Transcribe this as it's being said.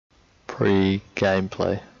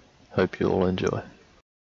pre-gameplay. Hope you all enjoy.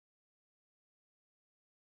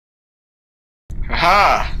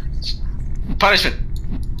 Aha! Punishment!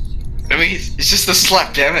 I mean, it's just a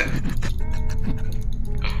slap, damn it!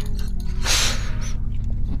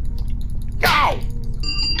 Ow!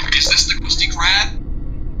 Is this the Krusty Krab?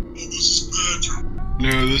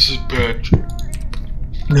 No, this is Patrick.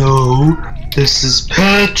 No, this is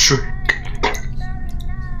Patrick.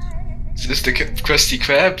 Is this the Krusty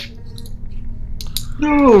Krab?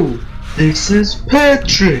 No, this is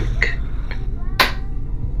Patrick.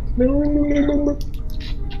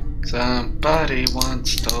 Somebody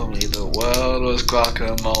once told me the world was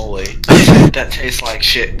guacamole. That tastes like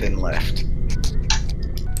shit, then left.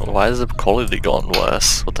 Why has the quality gone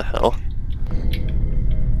worse? What the hell?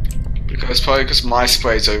 Probably because my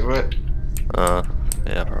spray's over it.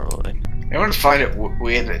 Yeah, probably. Anyone find it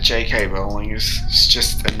weird that J.K. Rowling is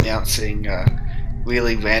just announcing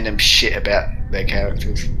really random shit about their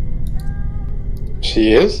characters?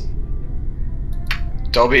 She is?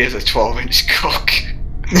 Dobby is a 12-inch cock.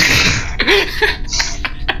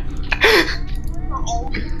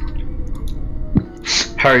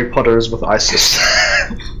 Harry Potter is with ISIS.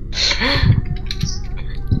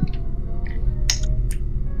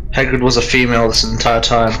 Hagrid was a female this entire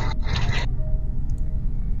time.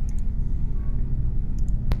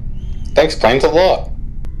 That explains a lot.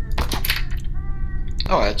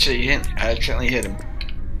 Oh, actually, I accidentally hit him.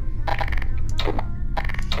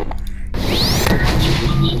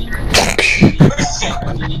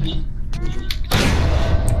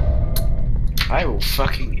 I will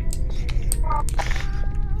fucking...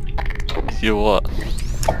 You what?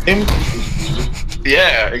 Him?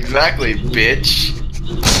 Yeah, exactly, bitch.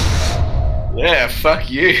 Yeah, fuck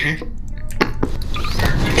you.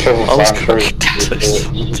 I was correct.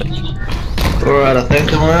 Alright, I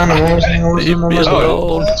think I'm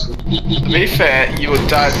To be fair, you were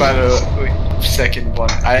died by the second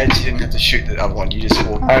one. I actually didn't have to shoot the other one, you just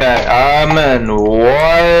walked. Okay, I'm in.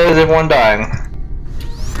 Why is everyone dying?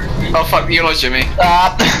 Oh fuck, you're not Jimmy.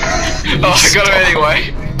 Ah. Oh, I got him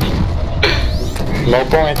anyway. Low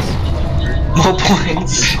points. More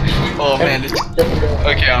points. Oh man,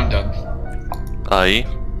 okay, I'm done. Are you?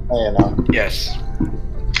 Oh, yeah, no. Yes.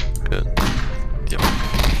 Good. Yep.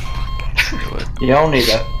 You don't need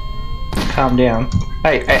it. Calm down.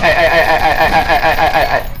 Hey.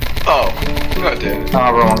 Oh, god damn it.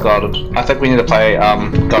 Oh, we're unguarded. I think we need to play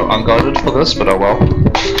go unguarded for this, but oh well.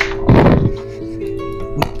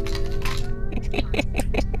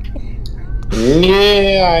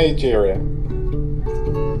 Yeah, Nigeria.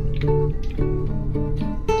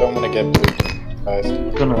 Don't want to get too guys.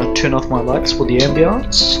 I'm gonna turn off my lights for the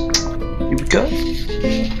ambience. Here we go.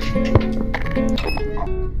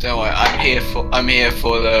 Don't worry, I'm here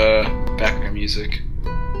for the background music.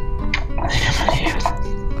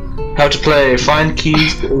 How to play. Find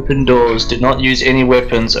keys to open doors. Do not use any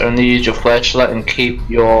weapons. Only use your flashlight and keep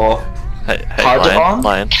your Hey, harder on.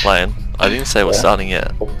 Lion. I didn't say we're starting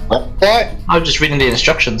yet. What? I'm just reading the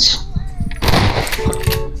instructions.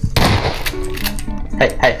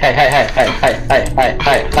 Hey.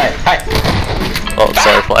 Oh,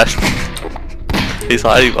 sorry, Lion. He's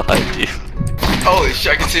hiding behind you. Holy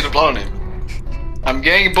shit, I can see the blood on him. I'm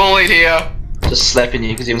getting bullied here. Just slapping you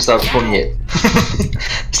because you haven't started spawning yet.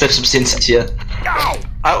 Slap some sense into you.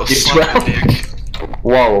 I was You slapping twelve? dick.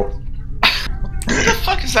 Whoa. Where the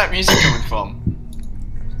fuck is that music coming from?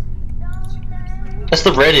 That's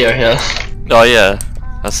the radio here. Oh yeah,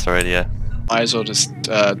 that's the radio. Might as well just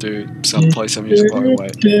play some music while we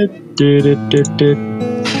wait.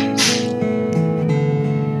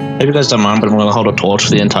 If you guys don't mind, but I'm gonna hold a torch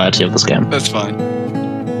for the entirety of this game. That's fine.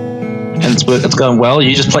 And it's going well.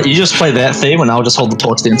 You just play that theme, and I'll just hold the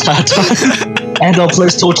torch the entire time. And I'll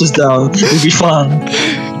place torches down. It'll be fun.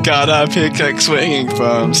 Got a pickaxe swinging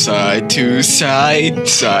from side to side,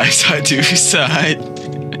 side to side.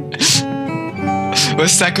 We're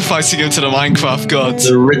sacrificing him to the Minecraft gods.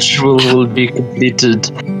 The ritual will be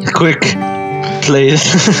completed. Quick, please.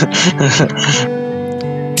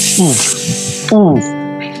 Oof. Oof.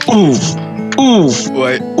 Oof. Oof.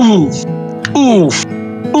 Wait. Oof. Oof.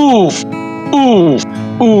 Oof. Oof.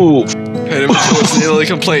 Oof. Hit him until it's nearly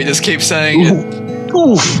complete. Just keep saying it.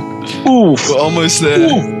 Oof. Oof. We're almost there.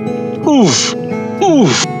 Oof.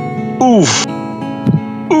 Oof. Oof.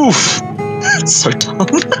 Oof. It's so dumb.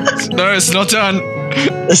 No, it's not done.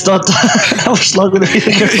 It's not done. How much longer do you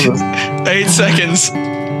think it was? 8 seconds.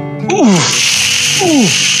 Oof.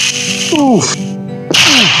 Oof. Oof.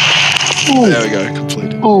 Oof. There we go,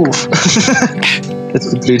 completed. Oof. It's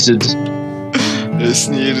completed. Just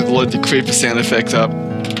needed to load the creeper sound effect up.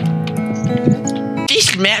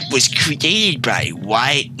 This map was created by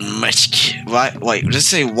White Musk. Wait, what does it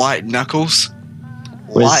say? White Knuckles?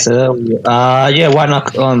 With yeah, white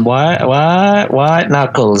knuckles, white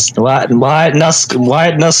knuckles, white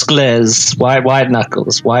knuckles, white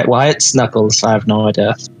knuckles. I have no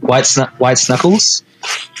idea. White snuckles.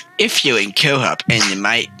 If you're in co-op and the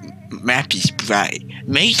map is bright,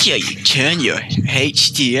 make sure you turn your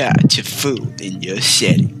HDR to full in your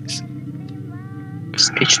settings.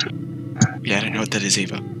 HD. Yeah, I don't know what that is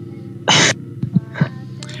either.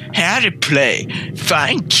 How to play.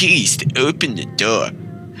 Find keys to open the door.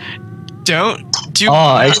 Don't do. Oh,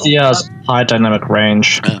 HDR's high dynamic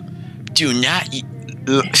range. Do not.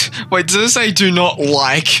 Wait, does it say do not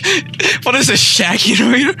like? What is a shaggy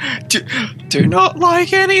reader? Do not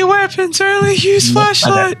like any weapons. Only use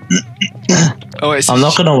flashlight. Oh, wait, I'm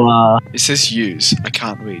not gonna. It says use. I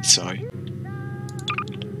can't read. Sorry.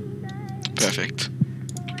 Perfect.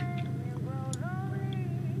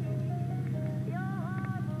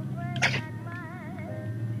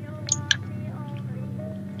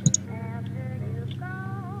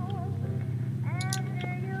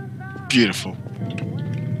 Beautiful.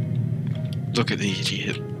 Look at the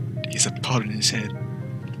idiot. He's a pot in his head.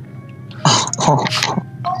 Oh,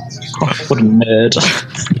 what a nerd.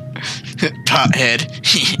 Pothead.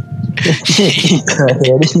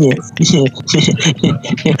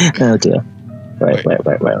 Oh dear. Wait. I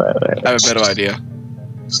have a better idea.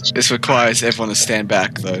 This requires everyone to stand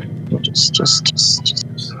back, though. Just.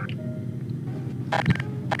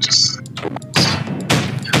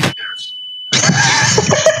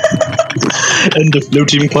 And the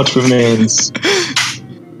floating pot remains.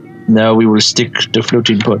 Now we will stick the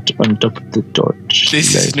floating pot on top of the torch.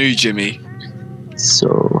 This is new Jimmy.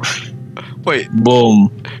 So. Wait.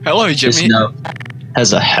 Boom. Hello, Jimmy. This now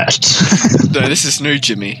has a hat. No, this is new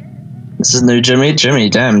Jimmy. This is new Jimmy. Jimmy,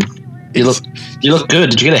 damn. You look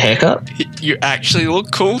good. Did you get a haircut? You actually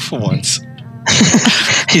look cool for once.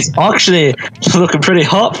 He's actually looking pretty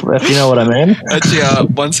hot, if you know what I mean. Actually,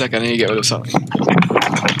 1 second, I need to get rid of something.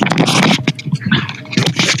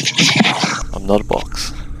 I'm not a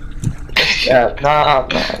box. Yeah, no.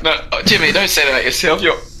 No, Jimmy, don't say that about yourself.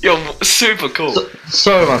 You're super cool.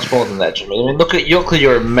 So much more than that, Jimmy. I mean, look at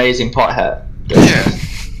your amazing pot hat. Yeah.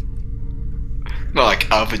 Not like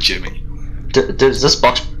other Jimmy. Does this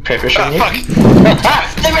box preface on you? Fuck.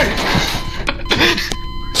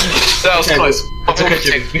 That was close. It's okay,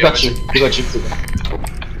 Jimmy. We got you.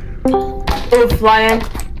 Oof, lion.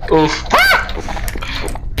 Oof.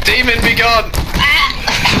 Demon, be gone!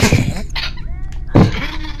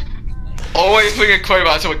 Always bring a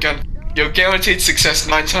crowbar to a gun. You're guaranteed success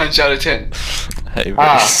 9 times out of 10. Hey,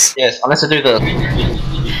 Yes, unless I do the...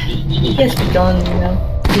 Yes, be gone, you know.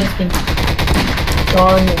 Yes, be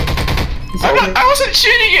gone. I wasn't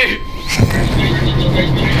shooting you!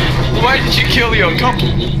 Why did you kill your cop?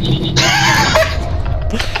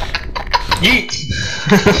 Yeet!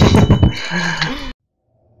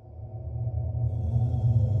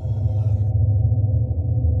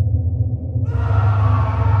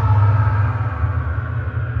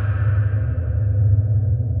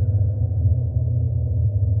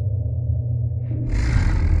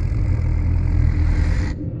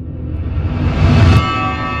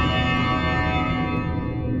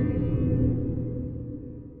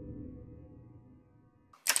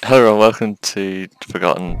 Hello and welcome to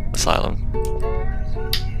Forgotten Asylum.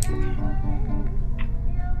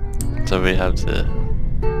 So we have the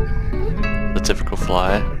typical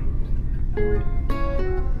fly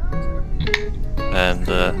and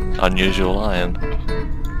the unusual lion.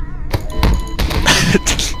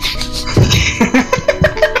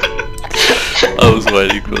 I was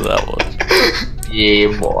waiting for that one. Yeah,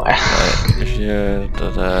 boy. Yeah,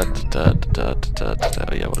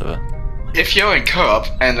 whatever. If you're in co-op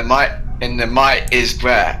and the mic is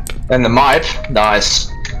rap, And the mic, nice.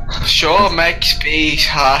 sure make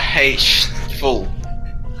BH full.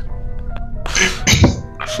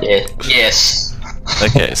 Yeah, yes.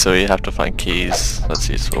 Okay, so you have to find keys. That's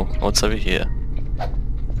useful. What's over here?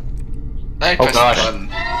 They Oh press the gosh. button.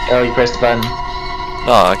 Oh, you pressed the button.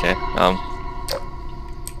 Oh, okay. Oh.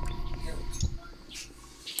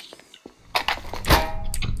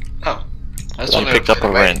 I just I wanted picked to up play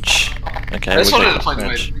a the maid. wrench. Okay, I just we wanted to picked play up a the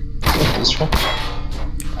wrench. maid. This one.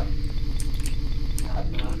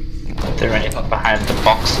 They're running up behind the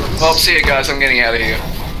boxes. Well, see you guys, I'm getting out of here.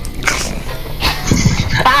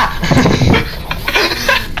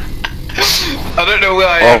 I don't know where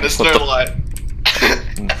I am, there's no light.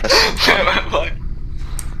 Where am I?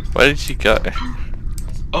 Where did you go?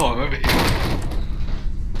 Oh, I'm over here.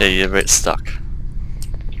 Yeah, you're a bit stuck.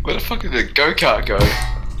 Where the fuck did the go-kart go?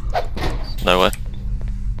 Nowhere.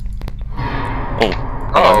 Oh.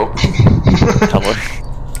 Oh. Hello.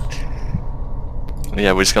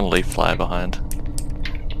 Yeah, we're just gonna leave Fly behind.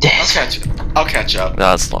 I'll catch up.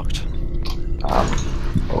 Nah, it's locked.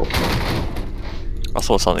 Oh. I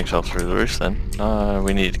saw something fell through the roof then.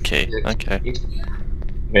 We need a key. Okay.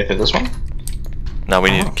 Go through this one? No, we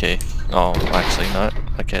need a key. Oh, actually, no.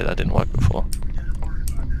 Okay, that didn't work before.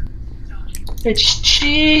 It's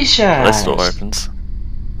Jesus! This door opens.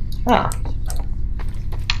 Ah.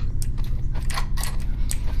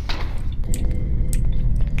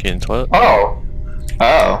 Key in the toilet? Oh.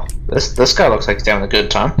 Oh. This guy looks like he's having a good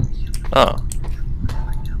time. Oh.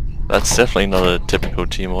 That's definitely not a typical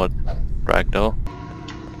Gmod ragdoll.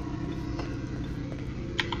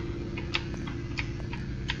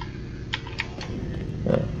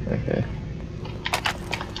 Oh, okay.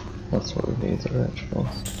 That's what we need eventually.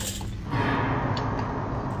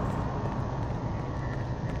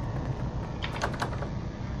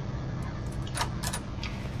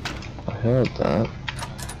 I heard that.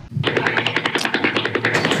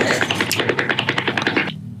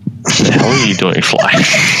 What the hell are you doing, Fly?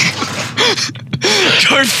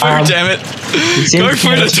 Go through, damn it! Go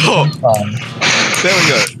through the top! There we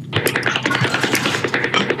go.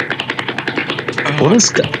 What is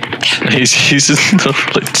that? He's using the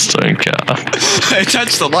Flintstone car.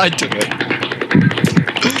 Attach the light to it.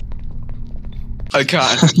 I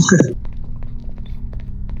can't.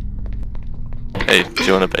 Hey, do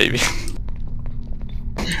you want a baby?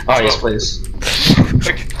 Oh yes, please.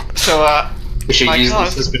 Okay, so We should use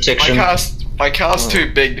this as protection. my car's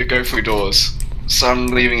too big to go through doors, so I'm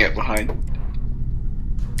leaving it behind.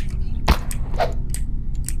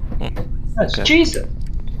 That's Jesus.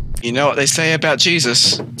 You know what they say about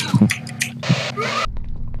Jesus?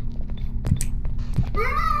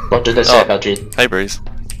 What did they say about Jesus? Hey, Breeze.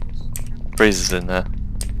 Breeze is in there.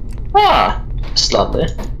 Ah, just lovely.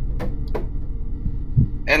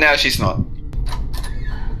 And now she's not.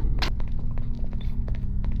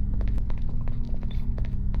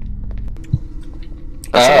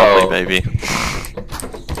 That's a Oh. lovely baby.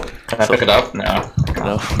 Can I pick it up? No.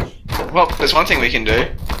 No. Well, there's one thing we can do.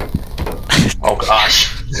 Oh gosh.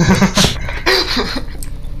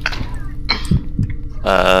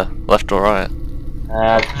 Left or right?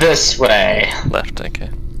 This way. Left, okay.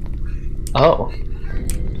 Oh.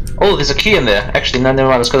 Oh, there's a key in there. Actually, no, never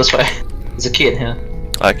mind. Let's go this way. There's a key in here.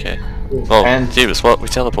 Okay. Well, And- Jeebus, what? We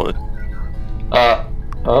teleported. Oh,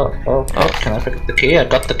 okay. Oh. Can I pick up the key? I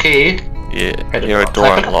got the key. Yeah, Hey, you're a can door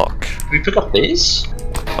I pick up- unlock. Can we pick up these?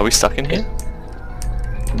 Are we stuck in here?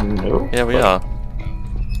 No. Yeah, we are.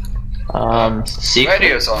 Secret?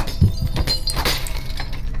 Radio's on.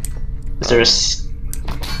 Is there a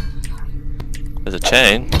There's a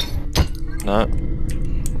chain. No.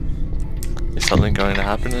 Is something going to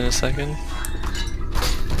happen in a second?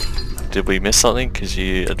 Did we miss something because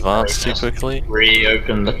you advanced too quickly?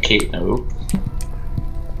 reopen the key? No.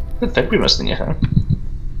 I think we missed anything.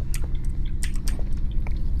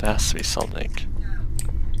 There has to be something.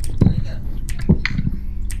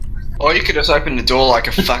 Or you could just open the door like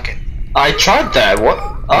a fucking. I tried that.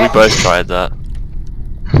 What? We both tried that.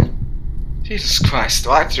 Jesus Christ! I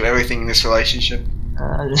like to do everything in this relationship.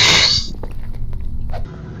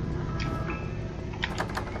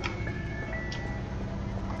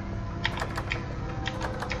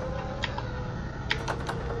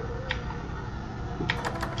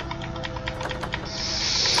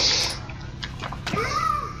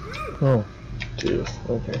 Oh, jeez.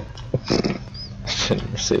 Okay. I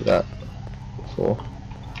didn't see that before.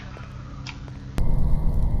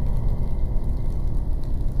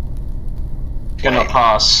 Gonna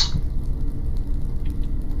pass.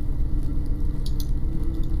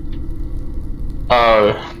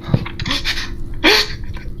 Oh.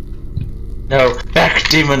 No, back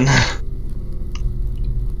demon.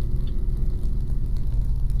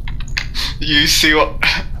 You see what?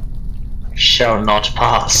 Shall not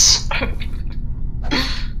pass.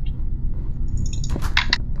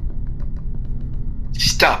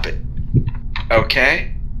 Stop it.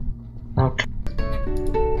 Okay. Okay.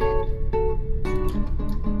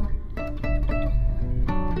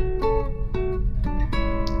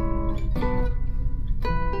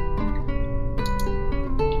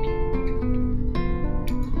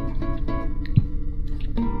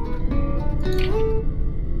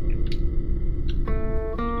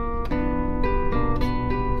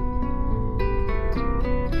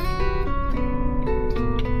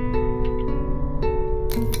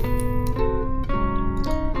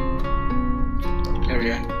 There we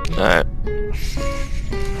go. Alright.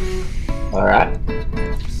 Alright.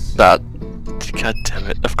 That. God damn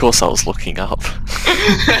it. Of course I was looking up.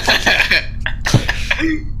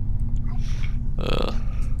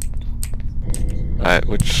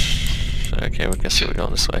 Which... Okay, I guess we're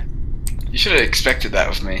going this way. You should have expected that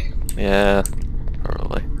with me. Yeah,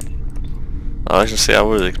 probably. Oh, I should say I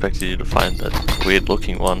would have expected you to find that weird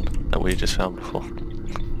looking one that we just found before.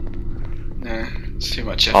 No, it's too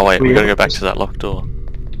much effort. Oh wait, we gotta go back to that locked door.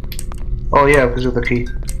 Oh yeah, because of the key.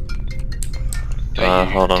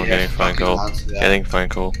 Hold on, I'm dare getting a phone fucking call. answer that. Getting a phone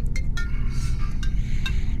call.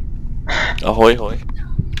 Ahoy hoy.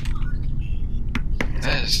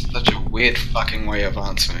 That is such a weird fucking way of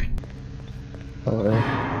answering. Oh.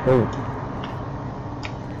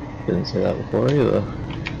 Didn't say that before either.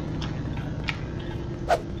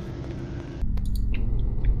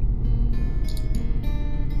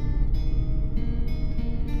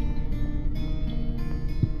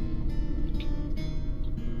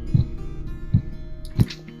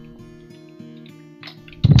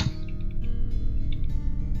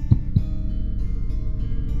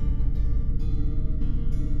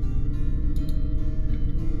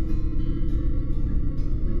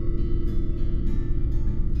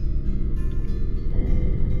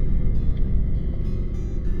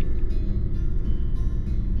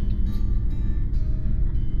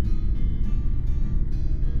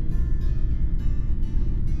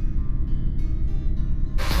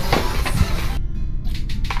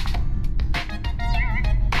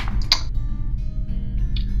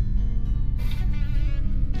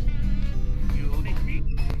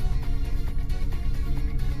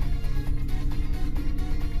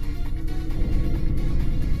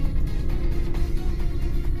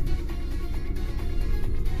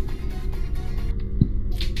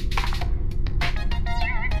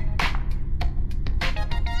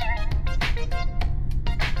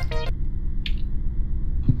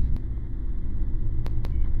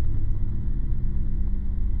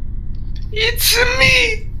 It's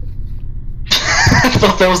me! I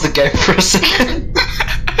thought that was the game for a second.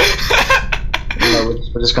 No,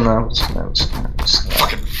 we're just gonna.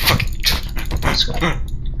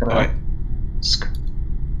 Alright.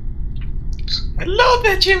 Hello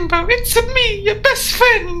there, Jimbo. It's me, your best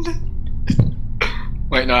friend.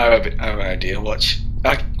 Wait, no, I have an idea. Watch.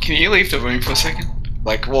 Can you leave the room for a second?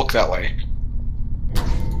 Like, walk that way.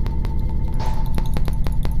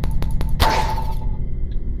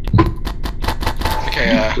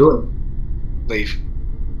 Okay, leave.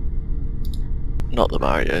 Not the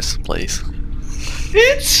Marios, please.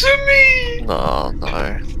 It's me! No,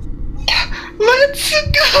 no. Let's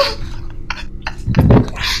go!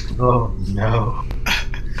 Oh no.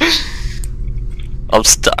 I'm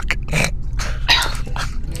stuck.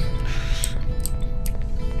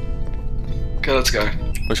 Okay, let's go.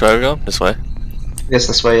 Which way are we going? This way? Yes,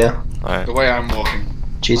 this way, yeah. Alright. The way I'm walking.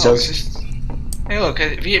 Jesus. Oh, it's just... Hey look,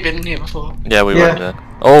 have you been here before? Yeah, we went there.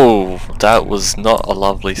 Oh, that was not a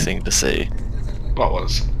lovely thing to see. What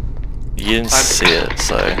was? You didn't see it,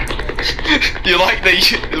 so... You like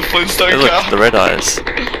the Flintstone Hey, look, car? the red eyes.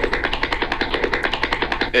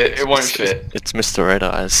 It won't fit. It's Mr. Red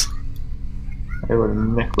Eyes. Hey,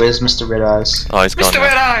 where's Mr. Red Eyes? Oh, he's gone Mr. now.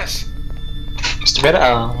 Red Eyes! Mr. Red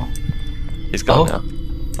Eyes. He's gone now.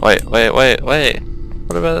 Wait.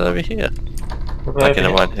 What about over here? Okay,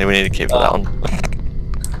 never mind. We need to keep that on.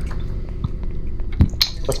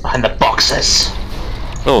 What's behind the boxes?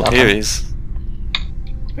 Oh, here he is.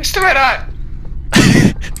 Mr. Red Eye!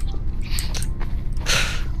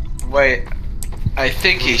 Wait, I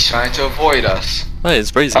think he's trying to avoid us. Hey,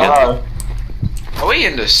 it's Breeze again. Are we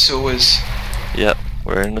in the sewers? Yep,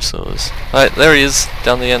 we're in the sewers. Alright, there he is,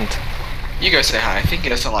 down the end. You go say hi, I think he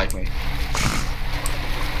doesn't like me.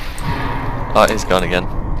 Oh, he's gone again.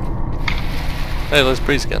 Hey, there's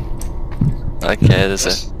Breeze again. Okay,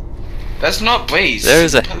 That's not Breeze. there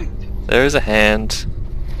is a hand.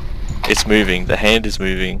 It's moving. The hand is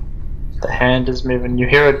moving. The hand is moving. You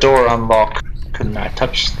hear a door unlock. Couldn't I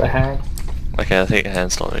touch the hand? Okay, I think the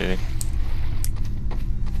hand's not moving.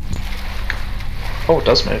 Oh, it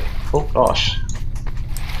does move. Oh gosh.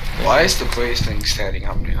 Why is the Breeze thing standing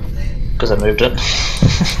up now? Because I moved it.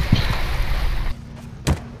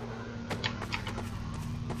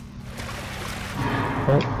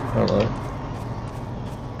 Oh, hello.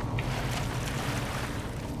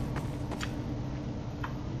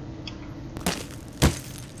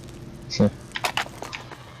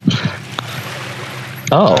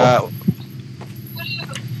 Oh.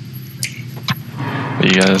 Are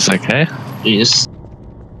you guys okay? Yes.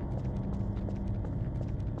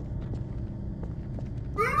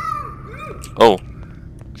 Oh.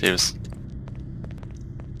 Jeez.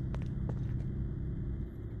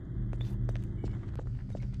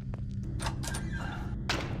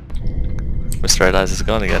 Mr. Red Eyes is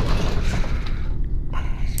gone again.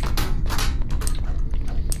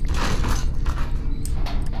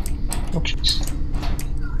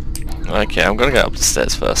 Okay, I'm gonna go up the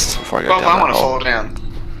stairs first before I go Well, down I that want to hole. fall down.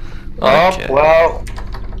 Okay. Oh, well.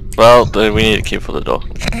 Well, then we need a key for the door.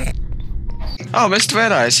 Oh, Mr.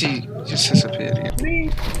 Red Eyes, he just disappeared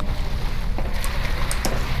again.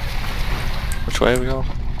 Which way are we going?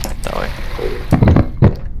 That way.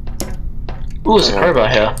 Ooh, there's a crowbar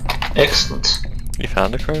here. Excellent. You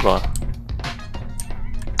found a crowbar.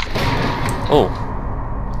 Oh.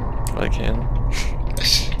 Okay.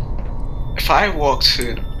 If I walk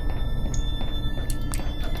to...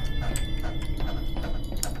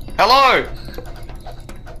 Hello!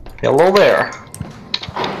 Hello there.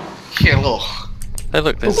 Hello. Hey,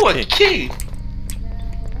 look, there's Ooh, a a key. key!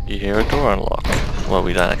 You hear a door unlock. Well,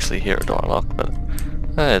 we don't actually hear a door unlock, but...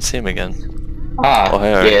 Hey, it's him again. Ah, Oh,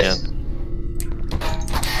 hey, yes. again.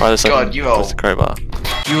 Right, a second. God, you are- Where's the crowbar?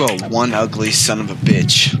 You are one ugly son of a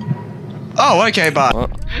bitch. Oh, okay, bye.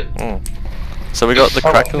 What? Mm. So we got the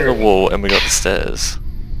crack in the wall and we got the stairs.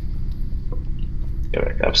 Go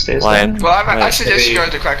back upstairs. Lion. then. Well, I Wait. suggest you go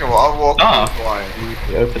to the cracker wall. I'll walk Ah. blind.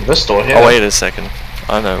 You open this door here. Oh, wait a second.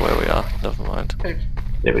 I know where we are. Never mind.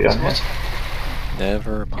 There we go. What?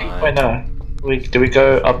 Never mind. Wait, no. Do we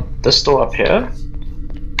go up this door up here?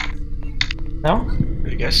 No? I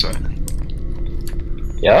guess so.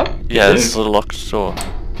 Yeah? Yeah, We this do? is a locked door.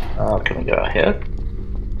 Can we go out here?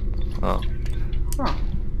 Oh. Huh.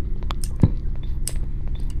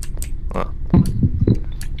 Oh.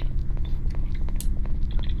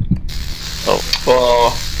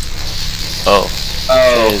 Oh. Oh.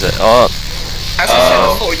 Oh. Is it? Oh. As I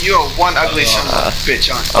said before, you are one ugly son of a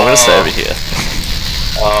bitch, aren't you? I'm gonna stay over here.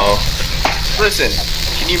 Oh. Listen,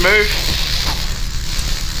 can you move?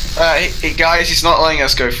 Hey guys, he's not letting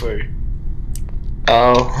us go through.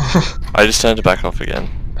 Oh. I just turned it back off again.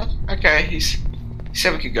 Okay, he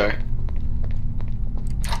said we could go.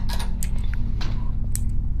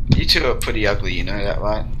 You two are pretty ugly, you know that,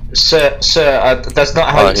 right? Sir, that's not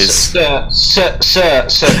how Oh, you... he's- Sir,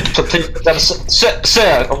 please,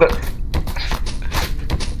 sir, I'm gonna...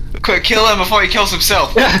 Quick, kill him before he kills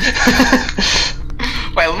himself! Wait,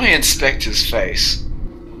 let me inspect his face.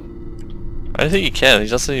 I don't think you can. He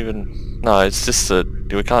doesn't even. No, it's just that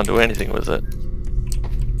we can't do anything with it.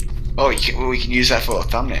 Oh, we can use that for a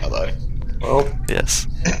thumbnail, though. Well, Yes.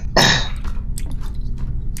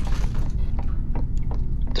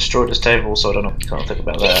 destroyed his table, so I don't know. Can't think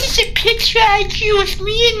about that. This is a picture I drew of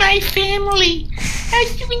me and my family.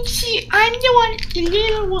 As you can see, I'm the one, the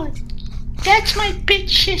little one. That's my big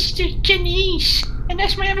sister, Janice. And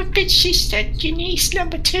that's my other big sister, Janice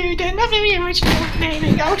number 2. They're not very original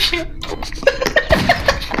naming. Oh shit.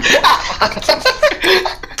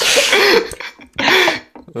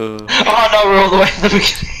 Uh, Oh no, we're all the way at the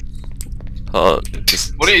beginning. oh,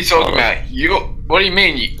 just. What are you talking about? What do you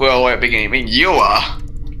mean? Well, at the beginning, you mean you are?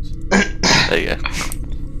 There you go.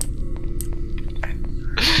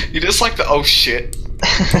 You're just like the oh shit.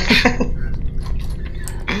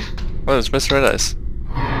 Oh, it's Mr. Red Eyes.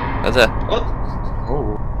 Right there. What?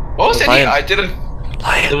 Oh, What was that? Lion. I didn't.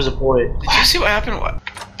 there was a boy. Did you see what happened? What?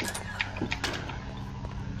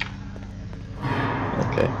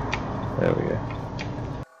 Okay. There we go.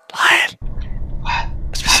 Lion.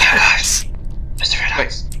 It's Mr. Red Eyes. Mr. Red Wait.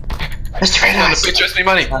 Eyes. Mr. Red No, Eyes. the picture has me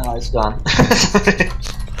money. Oh, no, it's gone.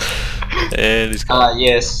 And he's gone.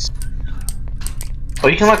 Yes. Oh,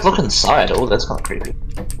 you can like look inside. Oh, that's kind of creepy.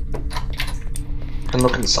 You can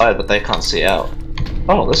look inside, but they can't see out.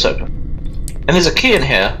 Oh, this open. And there's a key in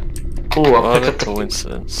here. Oh, I'll What pick a up the key.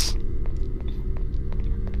 coincidence.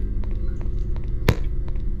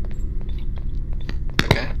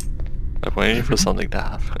 Okay. I'm waiting for something to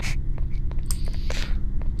happen.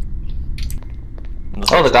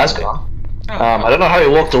 Oh, the guy's gone. I don't know how he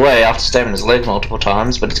walked away after stabbing his leg multiple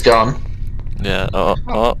times, but it's gone. Yeah.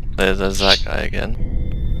 Oh, there's that guy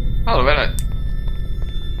again. Oh, wait a minute.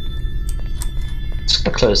 Just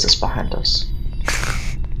gonna close this behind us.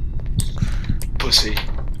 Pussy.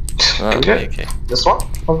 Oh, we go. okay. This one?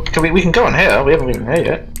 Oh, we can go in here. We haven't been here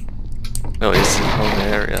yet. No, it's in the whole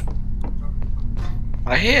area.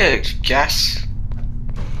 I hear gas.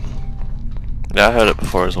 Yeah, I heard it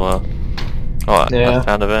before as well. Oh, Yeah. I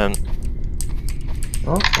found a vent.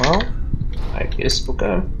 Oh, well. I guess we'll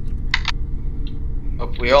go.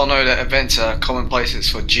 We all know that events are common places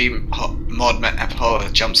for Gmod map horror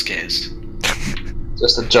jump scares.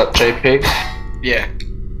 Just a JPEG. Yeah,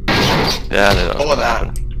 Yeah, I knew that was all of gonna that.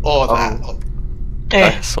 happen. All of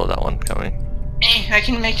that. I saw that one coming. I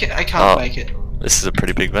can make it. I can't Oh. make it. This is a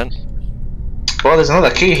pretty big vent. Well, there's another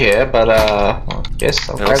key here, but well, I guess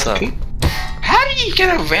I'll Yeah, grab what's the that? key. How do you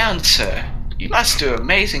get around, sir? You must do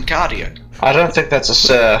amazing cardio. I don't think that's a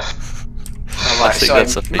sir. Alright, think so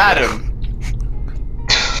that's a figure. madam.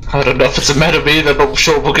 I don't know if it's a matter of either, but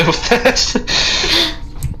sure, we'll go with that.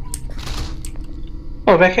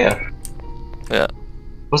 Oh, back here. Yeah.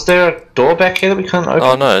 Was there a door back here that we couldn't open?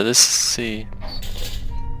 Oh no, this is the...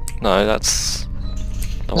 No, that's...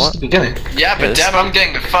 The This is what? the beginning. Yeah, but Yes. Deb, I'm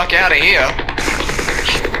getting the fuck out of here.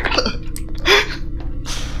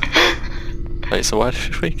 Wait, so why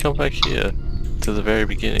did we come back here? To the very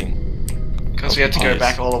beginning? Because we had to go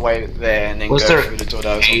back all the way there and then Was go there through the door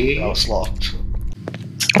that was locked.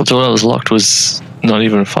 The door that was locked was not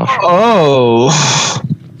even far. Oh.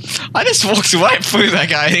 I just walked right through that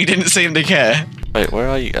guy and he didn't seem to care. Wait, where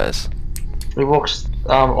are you guys? We walked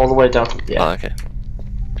all the way down to Oh, okay.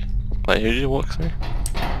 Wait, who did you walk through?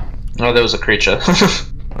 Oh, there was a creature.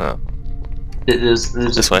 Oh, There's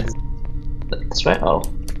this way. This way? Oh.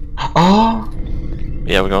 Oh!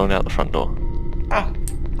 Yeah, we're going out the front door. Oh,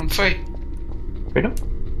 I'm free. Freedom?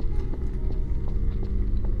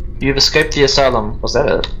 You've escaped the asylum. Was that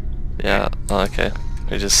it? Yeah, oh, okay.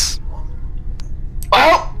 We just...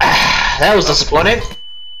 Well, that was disappointing.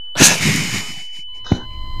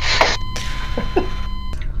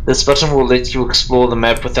 This button will let you explore the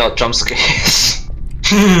map without jump scares.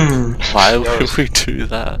 Why would we do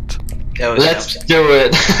that? There was Let's jump do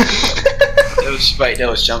it. there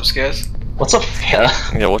was jump scares. What's up here?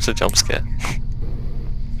 Yeah, what's a jump scare?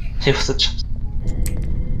 Here was a jump.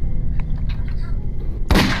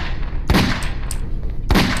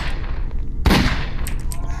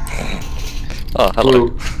 Oh, hello.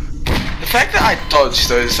 Blue. The fact that I dodged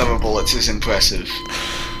those summer bullets is impressive.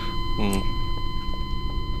 Hmm.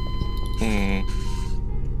 Hmm.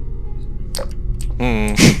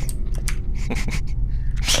 Hmm.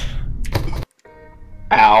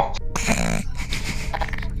 Ow.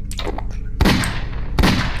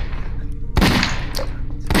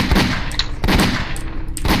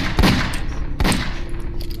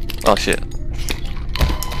 Oh shit.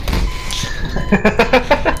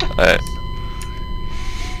 Alright.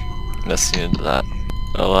 That's the end of that.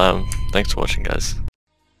 Well, thanks for watching, guys.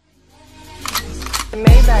 Can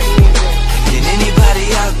anybody